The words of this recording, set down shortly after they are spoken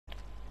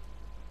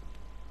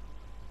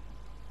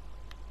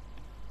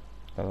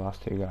The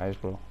last two guys,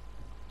 bro.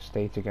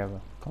 Stay together.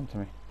 Come to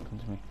me. Come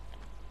to me.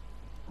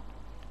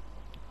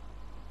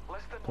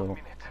 Less than Cool. 1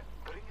 minute.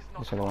 The ring is not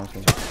This other one's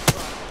here.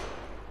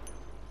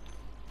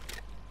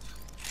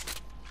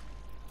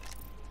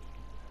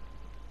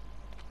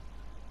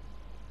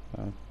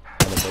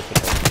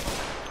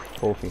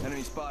 Both of you.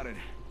 Enemy spotted.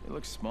 It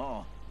looks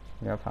small.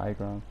 We have high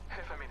ground.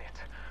 half a minute.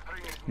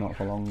 Ring is Not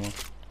for long though.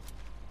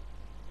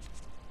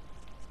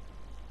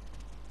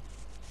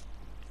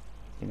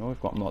 You know we've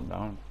got them locked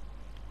down.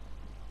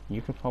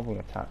 You could probably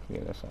attack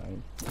the other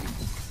side.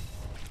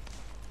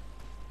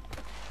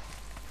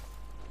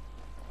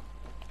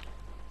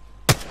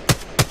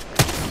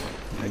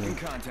 Making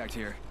contact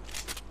here.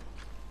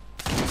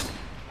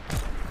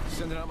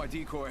 Sending out my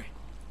decoy.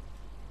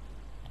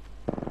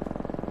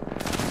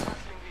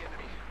 passing the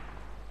enemy.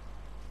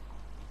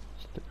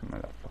 Stupid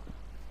motherfucker.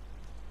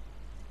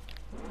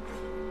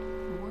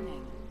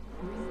 Warning.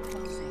 Ring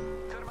closing.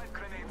 Thermite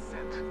grenade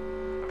set.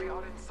 We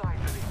are inside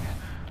the ring.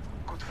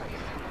 Good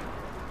faith.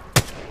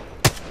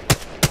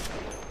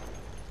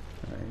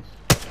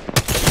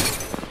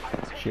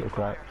 Nice. Shield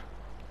crack.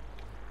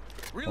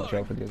 Watch out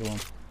Reloading. for the other one.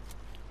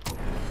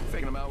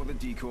 Faking them out with a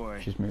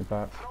decoy. She's moved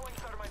back. Throwing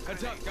thermite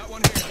Heads grenade. up, got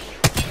one here.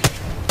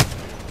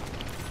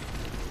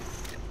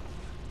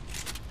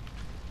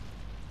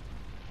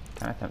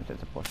 Kinda tempted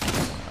to push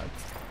him.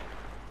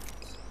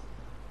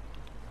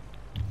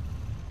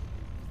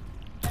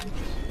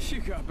 You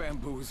got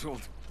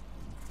bamboozled.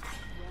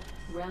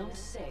 Round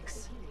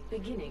 6.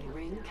 Beginning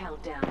ring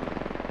countdown.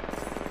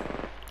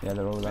 Yeah,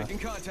 they're over there. Making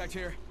contact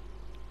here.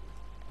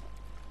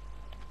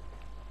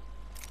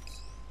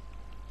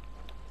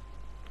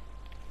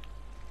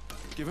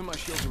 Give him my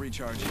shield to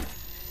recharge.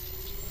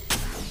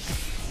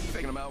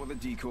 Faking him out with a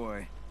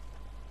decoy.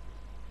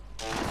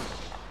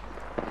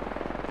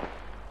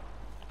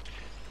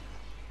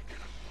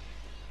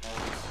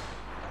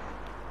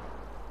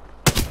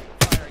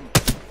 Firing.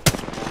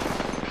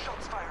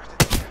 Shots fired.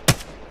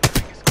 The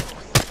ring is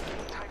close.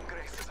 Time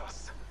graces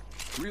us.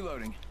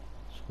 Reloading.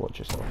 Just watch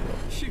yourself, bro.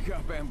 You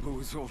got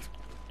bamboozled.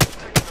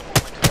 Taking the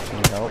moment to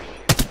Need help?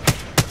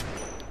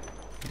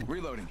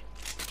 Reloading.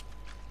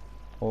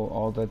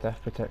 All the death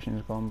protection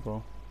is gone,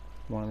 bro.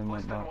 One of them Less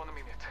went than back. 1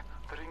 minute.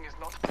 The ring is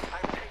not.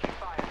 I'm taking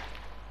fire.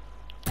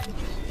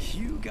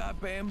 You got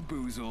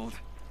bamboozled.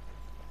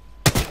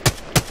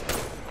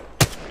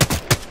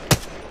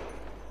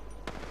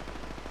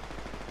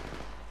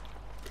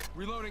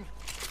 Reloading.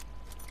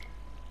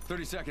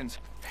 30 seconds.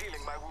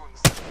 Healing my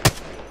wounds.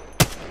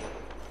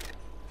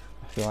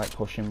 I feel like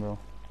pushing, bro.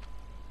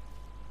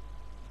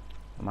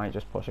 I might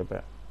just push a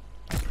bit.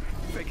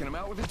 Faking him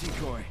out with a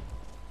decoy.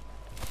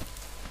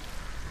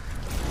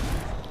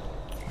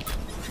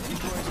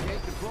 Decoy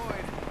escape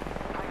deployed.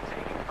 I'm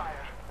taking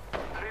fire.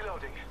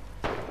 Reloading.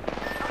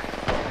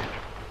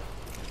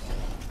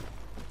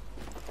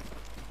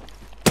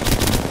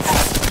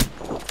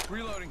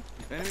 Reloading.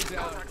 Enemy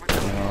down. Contact with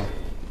the You know,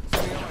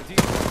 Sending out my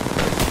decoy.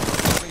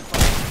 Opening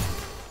fire.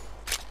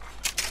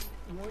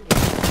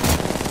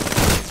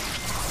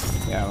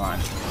 yeah, man.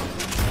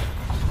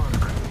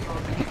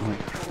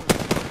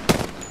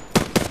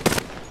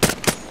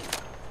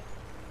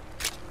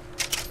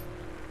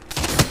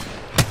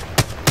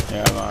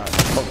 Yeah, man.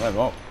 Fuck them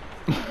up.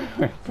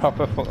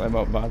 Proper fuck them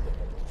up, man.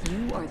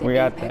 You are the We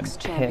had them Apex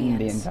pinned the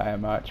champions. entire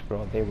match,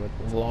 bro. They were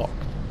locked.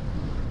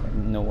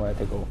 Nowhere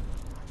to go.